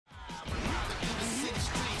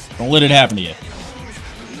Don't let it happen to you.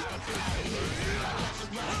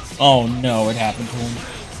 Oh no, it happened to him.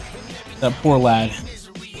 That poor lad.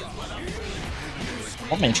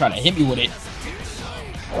 Oh man, trying to hit me with it.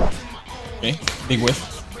 Okay, big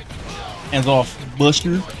whiff. Hands off,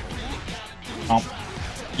 Buster.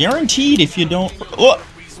 Guaranteed if you don't. Oh,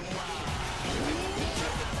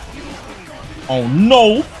 oh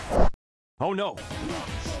no! Oh no!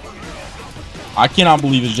 I cannot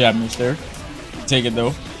believe his jab missed there. Take it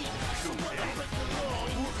though.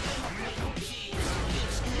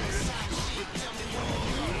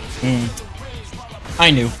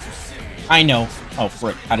 I knew. I know. Oh,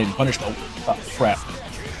 frick. I didn't punish though. Oh, crap.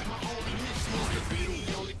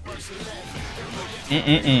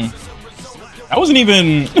 That wasn't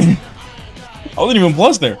even... I wasn't even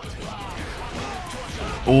plus there.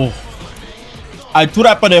 Oh. I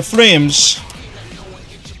trap the frames.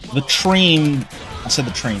 The train... I said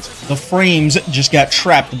the trains. The frames just got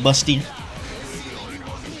trapped, Busty.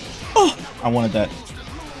 Oh, I wanted that.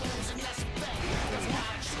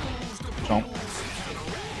 Jump.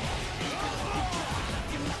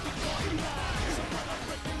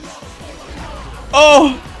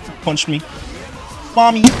 Oh! Punched me.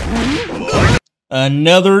 Mommy.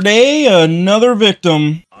 Another day, another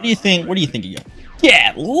victim. What do you think? What do you think of you?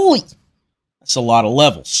 Yeah, that's a lot of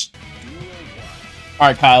levels. All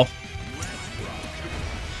right, Kyle.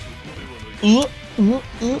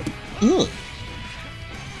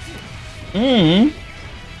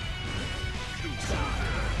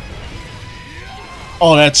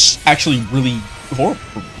 Oh, that's actually really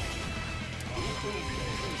horrible.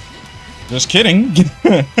 Just kidding.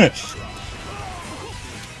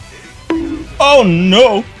 Oh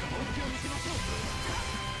no!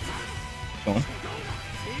 Chilling.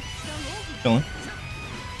 Chilling.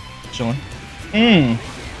 Chilling.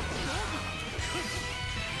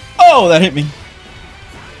 Oh, that hit me.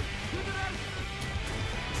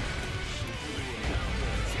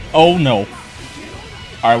 Oh no.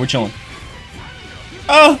 Alright, we're chilling.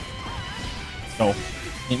 Oh! No.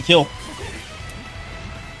 Didn't kill.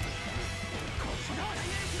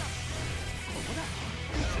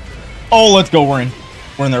 Oh, let's go. We're in.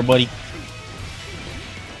 We're in there, buddy.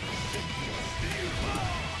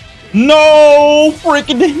 No!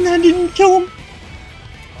 Freaking dang, I didn't kill him.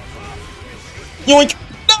 Yoink!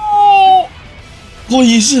 No!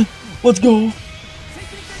 Please, let's go.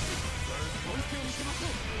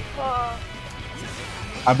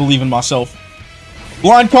 I believe in myself.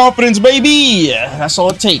 Blind confidence, baby! That's all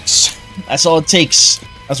it takes. That's all it takes.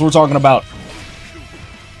 That's what we're talking about.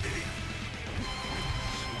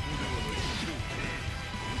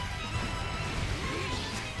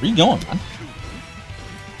 Where you going, man?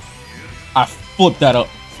 I flipped that up.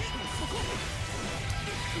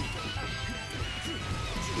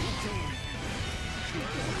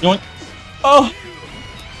 Yoink. Oh!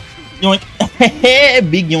 Yoink.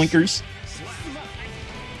 Big yoinkers.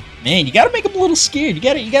 Man, you gotta make them a little scared.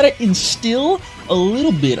 You gotta instill a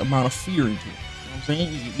little bit amount of fear into it. You know what I'm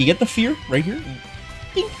saying? You get the fear right here.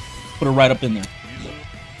 Ding. Put it right up in there.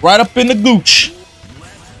 Right up in the gooch.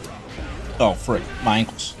 Oh, frick. My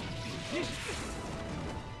ankles.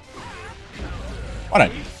 Why'd I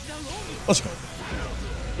do that? Let's go.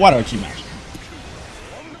 Why do I keep matching?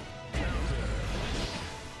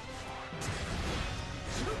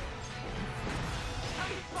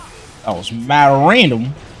 That was mad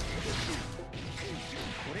random.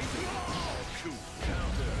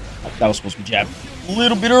 That was supposed to be jabbed a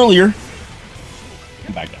little bit earlier.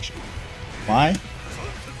 Backdash. Why?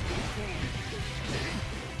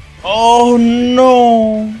 Oh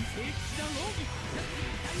no!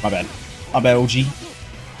 My bad. My bad, OG.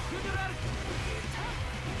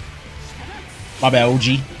 My bad,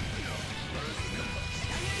 OG.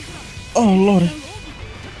 Oh lord.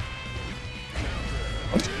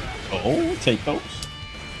 Oh, take those.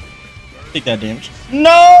 Take that damage. No!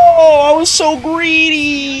 I was so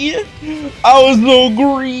greedy! I was so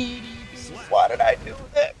greedy! Why did I do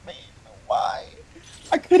that, man? Why?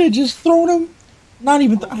 I could have just thrown him. Not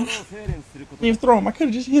even... I didn't even throw him. I could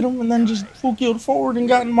have just hit him and then just full killed forward and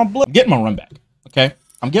gotten my blood. I'm getting my run back, okay?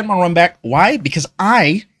 I'm getting my run back. Why? Because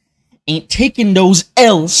I ain't taking those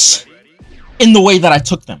L's in the way that I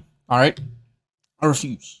took them, alright? I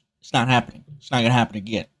refuse. It's not happening. It's not gonna happen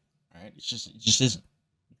again. Alright? It just isn't.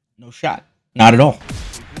 No shot. Not at all.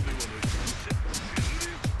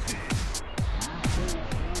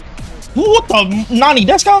 What the Nani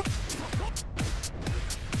Deska?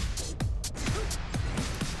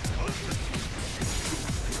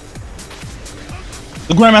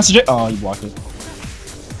 The Grandmastaj. Oh, you blocked it.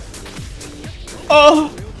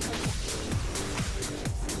 Oh.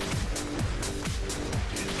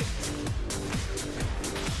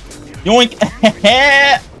 Yoink.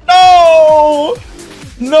 No!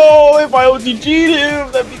 No, if I OTG'd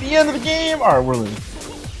him, that'd be the end of the game. Alright, we're leaving.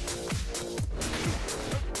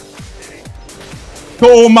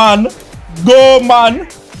 Go, man. Go, man.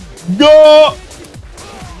 Go.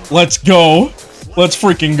 Let's go. Let's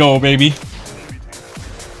freaking go, baby.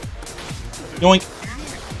 Yoink.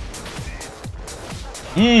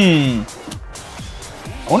 I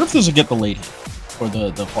wonder if this will get the late hit. Or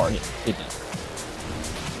the far hit. It did.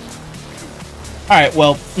 Alright,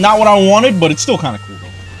 well, not what I wanted, but it's still kind of cool, though.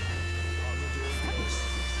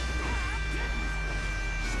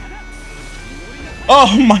 Oh,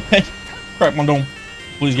 my head. Crack my dome.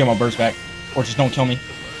 Please get my burst back. Or just don't kill me.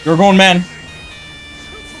 You're going, man.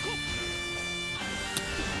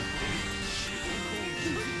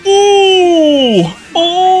 Ooh!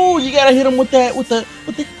 Oh, you gotta hit him with that,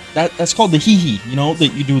 that's called the hee-hee, you know, that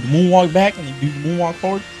you do the moonwalk back and you do the moonwalk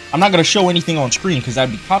forward. I'm not gonna show anything on screen because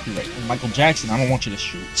that'd be copyright. And Michael Jackson, I don't want you to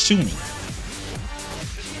sue me.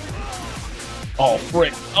 Oh,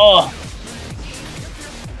 frick. Ugh.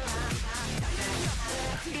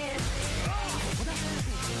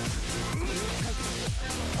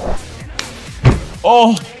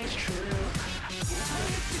 Oh.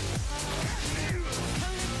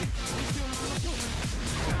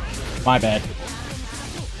 My bad.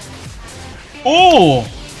 Oh.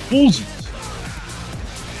 Bullseye.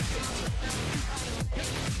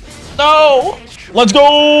 No. Let's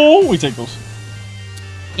go. We take those.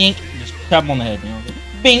 Ink. Just tap him on the head. You know.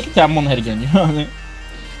 Bink. Tap him on the head again. You know what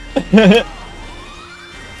I mean?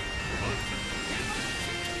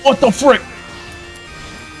 What the frick?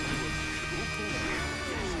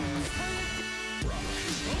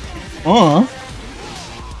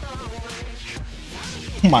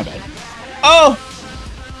 My bad. Oh!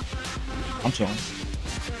 I'm chilling.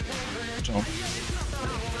 I'm chilling.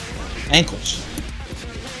 Ankles.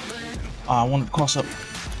 I wanted to cross up.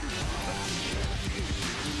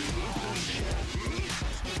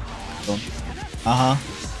 Uh-huh.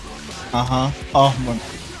 Uh-huh. Oh, my.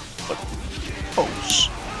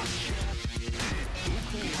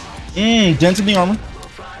 Oh, dents in the armor.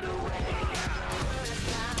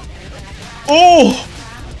 Oh!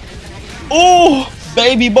 Oh!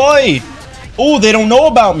 Baby boy! Oh, they don't know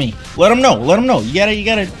about me. Let them know. Let them know. You gotta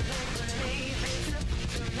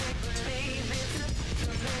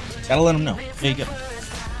let them know. There you go.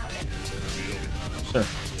 Sir.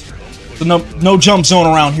 So no jump zone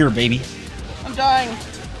around here, baby. I'm dying.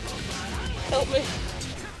 Help me.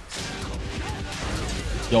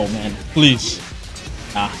 Yo, man. Please.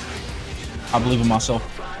 Nah. I believe in myself.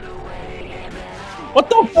 What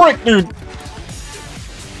the frick, dude?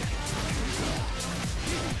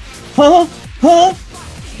 Huh? Huh?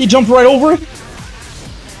 He jumped right over it?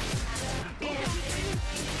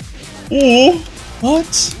 Ooh.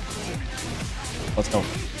 What? Let's go.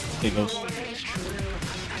 There he goes.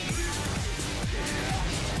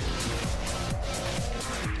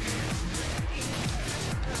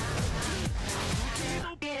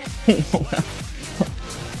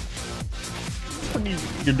 What are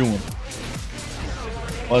you doing?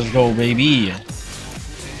 Let's go, baby.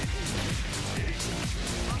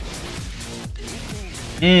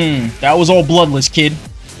 That was all bloodless, kid.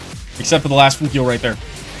 Except for the last Fukio right there.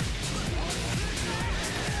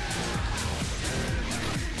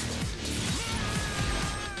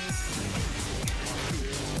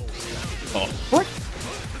 Oh, frick.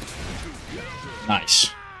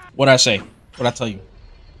 Nice. What'd I say? What'd I tell you?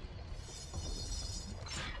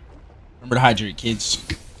 Remember to hydrate, kids.